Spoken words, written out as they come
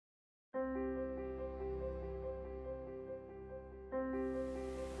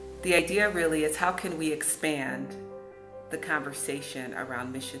The idea really is, how can we expand the conversation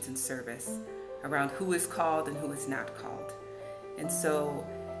around missions and service, around who is called and who is not called. And so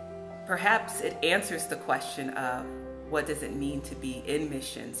perhaps it answers the question of, what does it mean to be in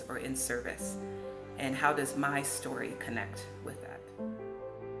missions or in service? And how does my story connect with that?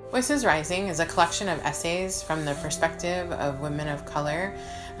 Voices Rising is a collection of essays from the perspective of women of color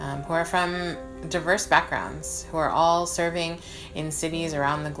who are from diverse backgrounds, who are all serving in cities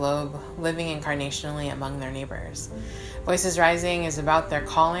around the globe, living incarnationally among their neighbors. Voices Rising is about their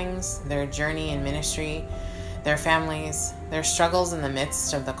callings, their journey in ministry, their families, their struggles in the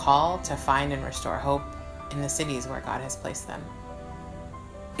midst of the call to find and restore hope in the cities where God has placed them.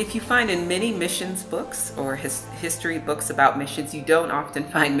 If you find in many missions books or history books about missions, you don't often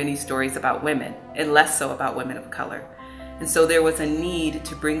find many stories about women, and less so about women of color. And so there was a need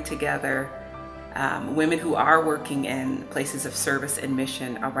to bring together women who are working in places of service and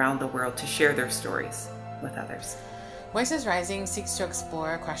mission around the world to share their stories with others. Voices Rising seeks to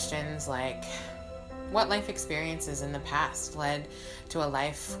explore questions like, what life experiences in the past led to a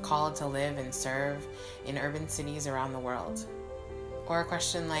life called to live and serve in urban cities around the world? Or a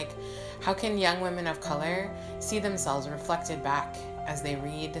question like, how can young women of color see themselves reflected back as they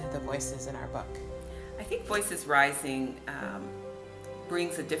read the voices in our book? I think Voices Rising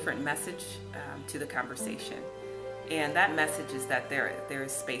brings a different message to the conversation. And that message is that there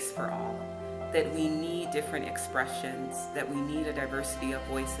is space for all, that we need different expressions, that we need a diversity of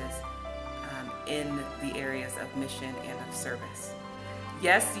voices in the areas of mission and of service.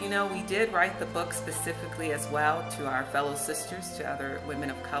 Yes, we did write the book specifically as well to our fellow sisters, to other women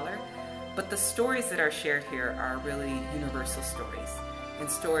of color, but the stories that are shared here are really universal stories, and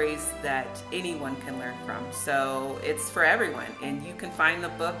stories that anyone can learn from. So it's for everyone, and you can find the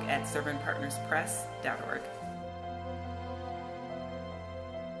book at servantpartnerspress.org.